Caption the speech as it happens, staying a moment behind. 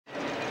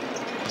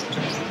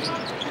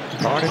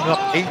Guarding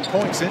up 8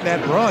 points in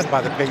that run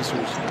by the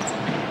Pacers.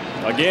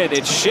 Again,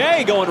 it's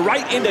Shai going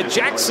right into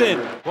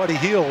Jackson. Buddy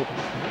Hield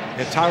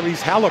and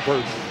Tyrese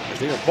Halliburton, as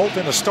they are both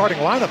in the starting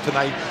lineup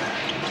tonight.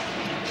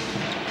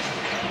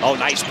 Oh,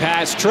 nice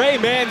pass. Tre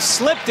Mann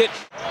slipped it.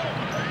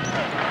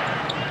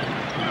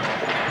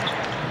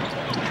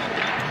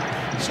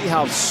 See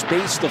how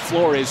spaced the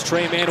floor is.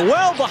 Tre Mann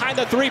well behind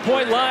the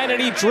three-point line,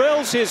 and he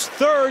drills his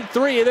third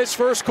three of this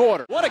first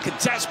quarter. What a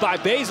contest by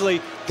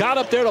Bazley. Got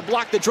up there to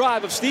block the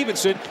drive of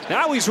Stevenson.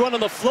 Now he's running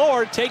the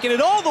floor, taking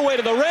it all the way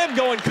to the rim,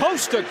 going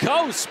coast to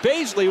coast.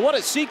 Bazley, what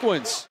a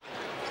sequence.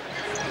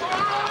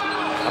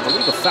 I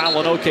believe a foul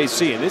on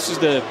OKC, and this is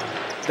the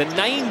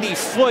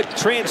 90-foot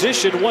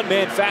transition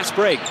one-man fast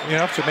break. Yeah,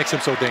 that's what makes him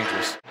so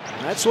dangerous.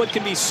 That's what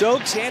can be so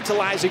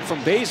tantalizing from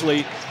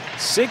Bazley.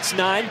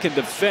 6'9", can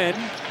defend,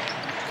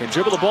 can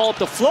dribble the ball up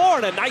the floor,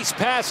 and a nice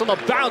pass on the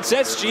bounce.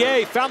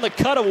 SGA found the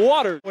cut of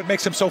Waters. What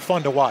makes him so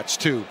fun to watch,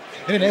 too.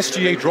 And then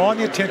SGA drawing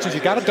the attention. You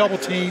got a double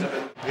team.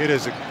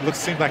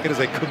 Seems like it is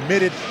a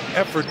committed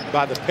effort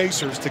by the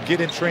Pacers to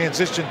get in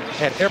transition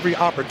at every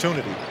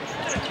opportunity.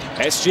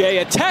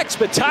 SGA attacks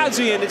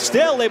Batazi, and it's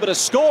still able to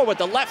score with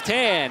the left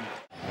hand.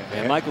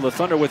 And Michael, the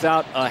Thunder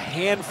without a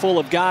handful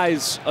of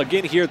guys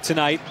again here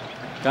tonight.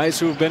 Guys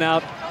who have been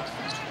out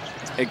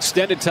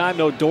extended time.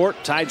 No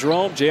Dort, Ty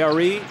Jerome,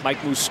 JRE, Mike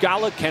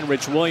Muscala,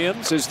 Kenrich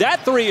Williams. As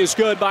that three is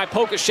good by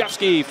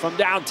Pokuševski from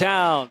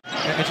downtown.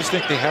 I just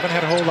think they haven't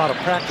had a whole lot of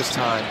practice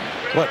time,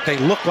 but they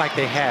look like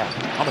they have.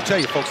 I'm going to tell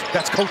you, folks,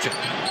 that's coaching.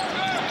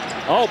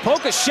 Oh,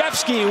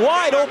 Pokuševski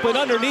wide open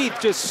underneath,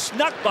 just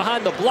snuck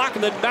behind the block,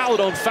 and then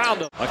Maledon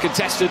found him. A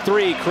contested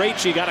three.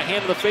 Krejčí got a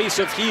hand in the face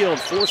of Hield,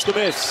 forced to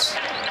miss.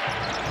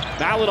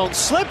 Maledon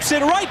slips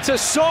it right to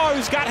Sarr,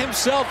 who's got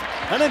himself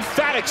an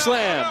emphatic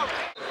slam.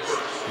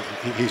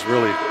 He's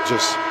really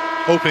just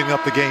opening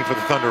up the game for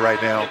the Thunder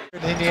right now.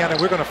 In Indiana,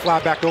 we're going to fly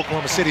back to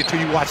Oklahoma City until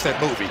you watch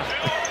that movie.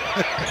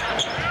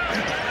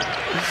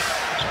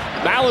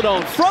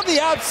 Maledon from the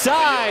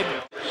outside.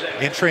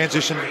 In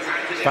transition,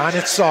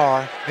 finding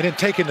Sarr, and then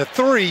taking the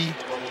three. Need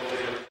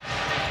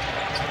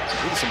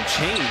some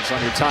chains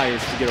on your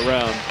tires to get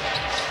around.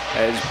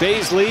 As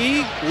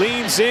Bazley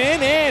leans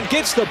in and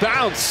gets the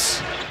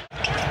bounce.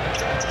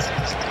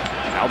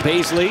 Now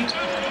Bazley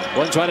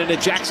runs right into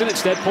Jackson,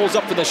 instead pulls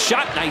up for the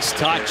shot. Nice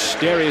touch,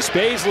 Darius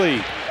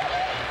Bazley.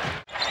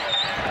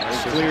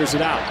 Clears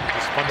it out.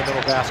 It's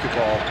fundamental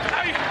basketball.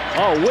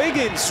 Oh,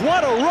 Wiggins,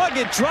 what a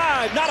rugged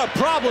drive. Not a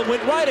problem,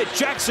 went right at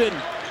Jackson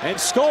and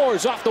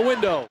scores off the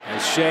window.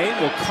 As Shai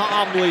will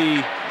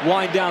calmly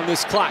wind down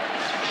this clock.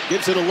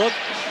 Gives it a look.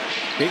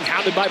 Being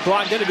hounded by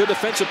Brogdon, a good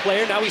defensive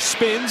player. Now he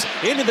spins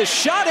into the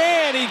shot,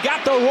 and he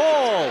got the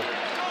roll.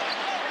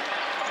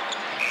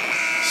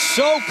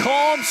 So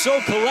calm,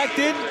 so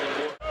collected.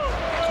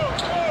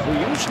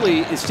 Who usually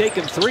is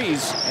taking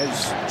threes,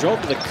 has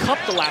drove to the cup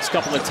the last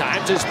couple of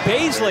times. Is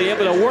Bazley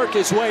able to work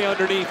his way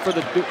underneath for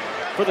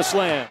the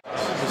slam?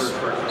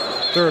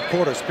 Third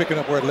quarter is picking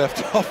up where it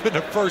left off in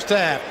the first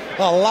half.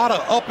 A lot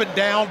of up and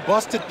down,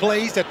 busted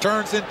plays that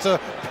turns into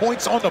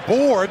points on the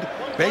board.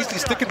 Bazley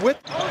sticking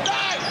with.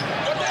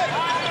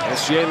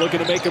 SGA looking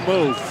to make a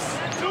move.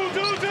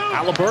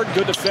 Halliburton,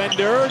 good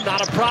defender,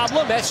 not a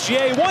problem.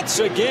 SGA once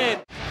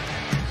again.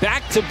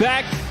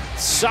 Back-to-back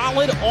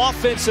solid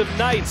offensive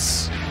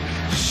nights.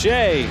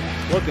 Shai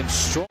looking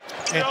strong.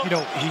 And, you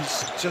know,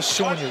 he's just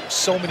showing you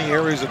so many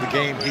areas of the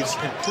game he's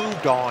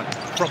improved on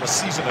from a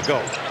season ago.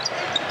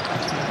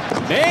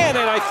 Man,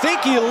 and I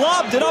think he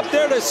lobbed it up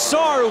there to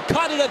Sarr, who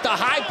caught it at the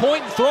high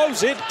point and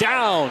throws it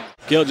down.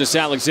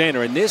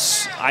 Gilgeous-Alexander, and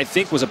this, I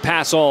think, was a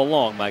pass all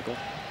along, Michael.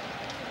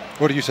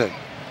 What do you say?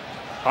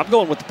 I'm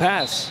going with the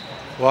pass.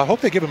 Well, I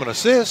hope they give him an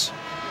assist.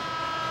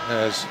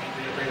 As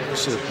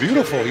this is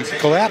beautiful. He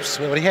collapsed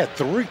when he had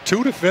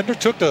two defenders,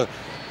 took the...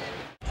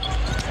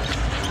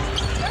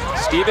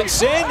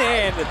 Stevenson,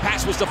 and the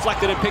pass was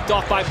deflected and picked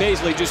off by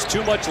Bazley. Just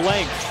too much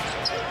length.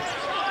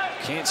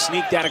 Can't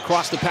sneak that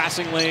across the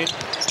passing lane.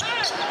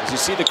 As you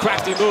see the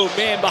crafty move,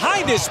 man,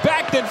 behind his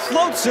back, then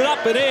floats it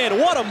up and in.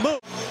 What a move.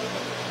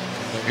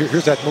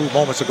 Here's that move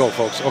moments ago,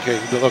 folks. Okay,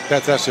 look,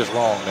 that's just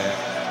wrong,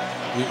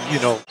 man. You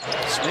know.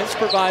 Smith's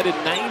provided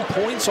 9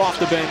 points off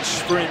the bench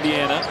for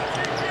Indiana.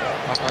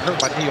 I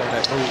hurt my knee on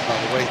that move, by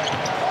the way.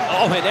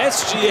 Oh, and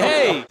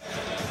SGA.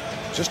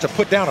 Just to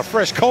put down a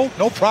fresh coat,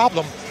 no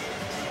problem.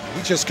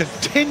 He just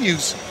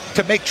continues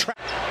to make track.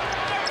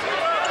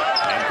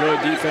 And good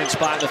defense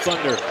by the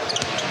Thunder.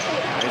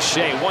 And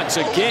Shai once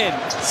again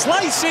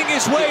slicing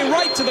his way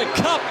right to the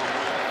cup.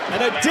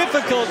 And a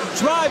difficult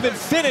drive and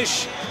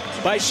finish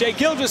by Shai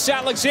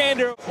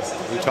Gilgeous-Alexander.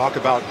 We talk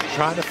about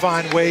trying to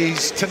find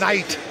ways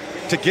tonight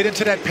to get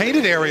into that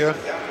painted area.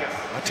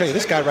 I'll tell you,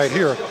 this guy right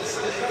here,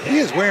 he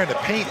is wearing the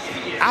paint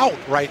out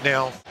right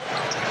now.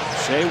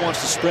 Shai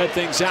wants to spread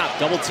things out.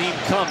 Double team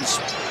comes.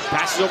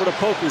 Passes over to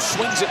Poku,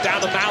 swings it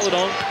down to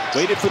Maledon.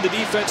 Waited for the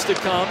defense to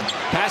come.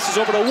 Passes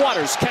over to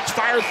Waters. Catch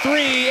fire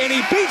three, and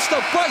he beats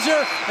the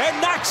buzzer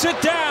and knocks it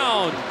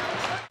down.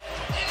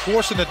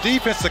 Forcing the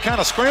defense to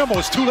kind of scramble.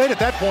 It's too late at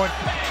that point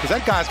because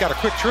that guy's got a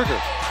quick trigger.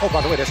 Oh,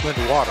 by the way, that's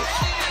Lindy Waters.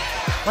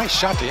 Nice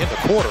shot to end the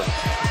quarter.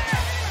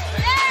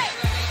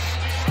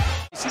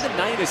 You see the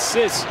 9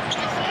 assists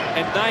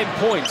and 9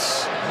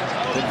 points.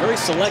 Been very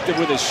selective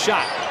with his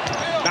shot.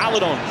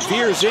 Maledon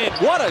veers in.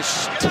 What a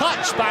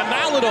touch by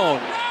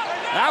Maledon.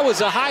 That was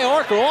a high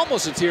arc or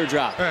almost a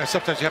teardrop.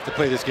 Sometimes you have to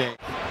play this game.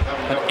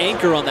 An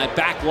anchor on that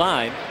back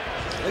line.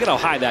 Look at how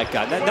high that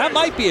got. That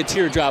might be a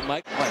teardrop,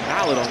 Mike. But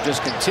Maledon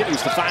just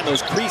continues to find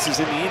those creases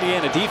in the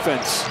Indiana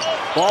defense.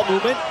 Ball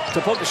movement to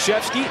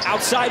Pokuševski,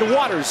 outside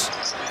Waters.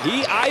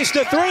 He eyes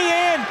the 3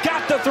 and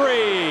got the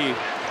 3.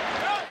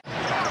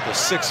 The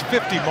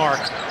 6:50 mark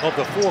of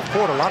the fourth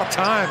quarter. A lot of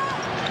time.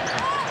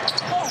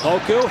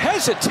 Poku,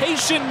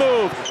 hesitation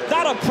move.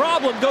 Not a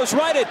problem, goes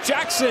right at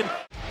Jackson.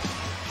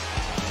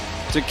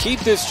 To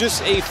keep this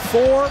just a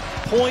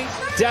 4-point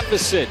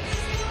deficit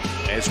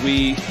as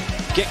we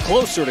get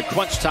closer to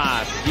crunch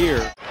time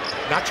here.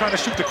 Not trying to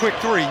shoot the quick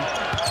 3,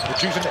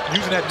 but using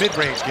that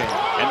mid-range game.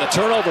 And the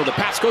turnover, the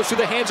pass goes through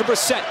the hands of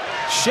Brissett.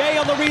 Shai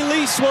on the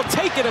release will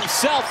take it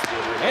himself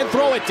and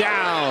throw it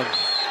down.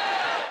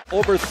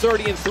 Over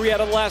 30 in 3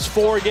 out of the last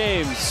 4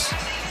 games.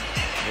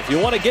 If you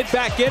want to get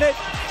back in it,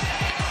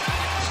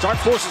 start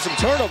forcing some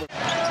turnover.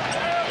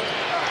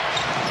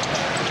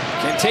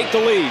 Can take the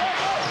lead.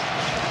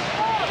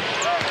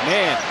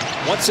 Man,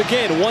 once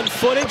again,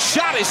 one-footed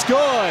shot is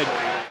good.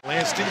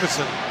 Lance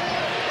Stephenson,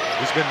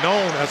 who's been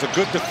known as a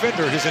good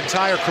defender his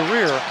entire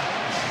career.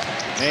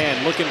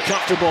 Man, looking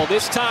comfortable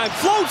this time.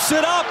 Floats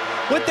it up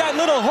with that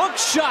little hook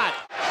shot.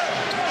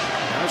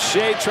 Now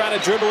Shai trying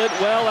to dribble it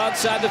well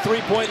outside the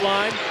 3-point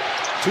line.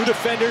 2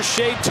 defenders.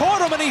 Shai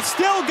toward him, and he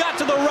still got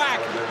to the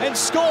rack and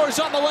scores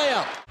on the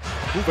layup.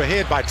 Move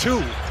ahead by 2.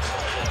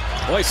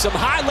 Boy, some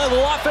high-level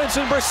offense,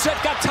 and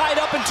Brissett got tied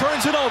up and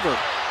turns it over.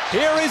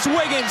 Here is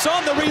Wiggins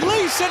on the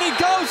release, and he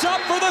goes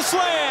up for the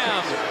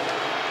slam.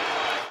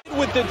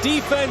 With the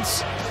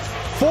defense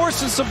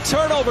forcing some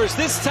turnovers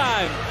this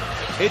time.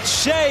 It's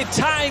Shai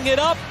tying it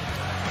up,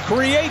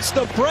 creates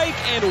the break,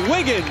 and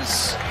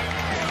Wiggins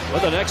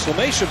with an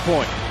exclamation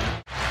point.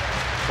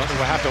 Thunder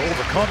will have to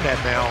overcome that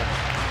now.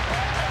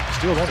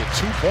 Still only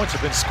 2 points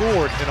have been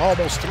scored in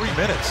almost 3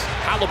 minutes.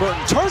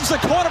 Halliburton turns the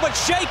corner, but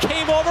Shai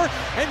came over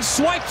and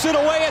swipes it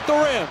away at the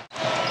rim.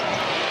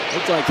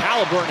 Looked like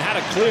Halliburton had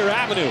a clear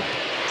avenue.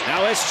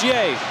 Now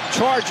SGA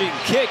charging,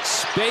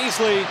 kicks.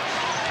 Bazley,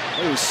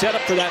 he was set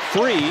up for that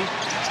 3.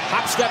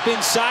 Hop step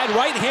inside,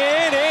 right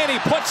hand, and he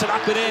puts it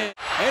up and in.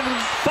 And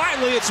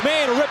finally, it's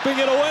Mann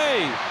ripping it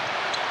away.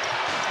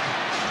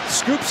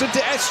 Scoops into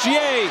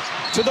SGA,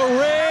 to the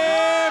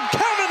rim,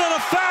 counted on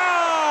a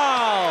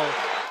foul!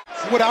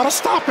 Without a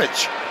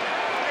stoppage.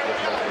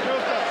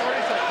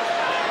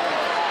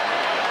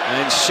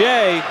 And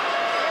Shai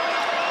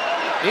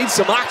needs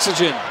some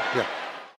oxygen.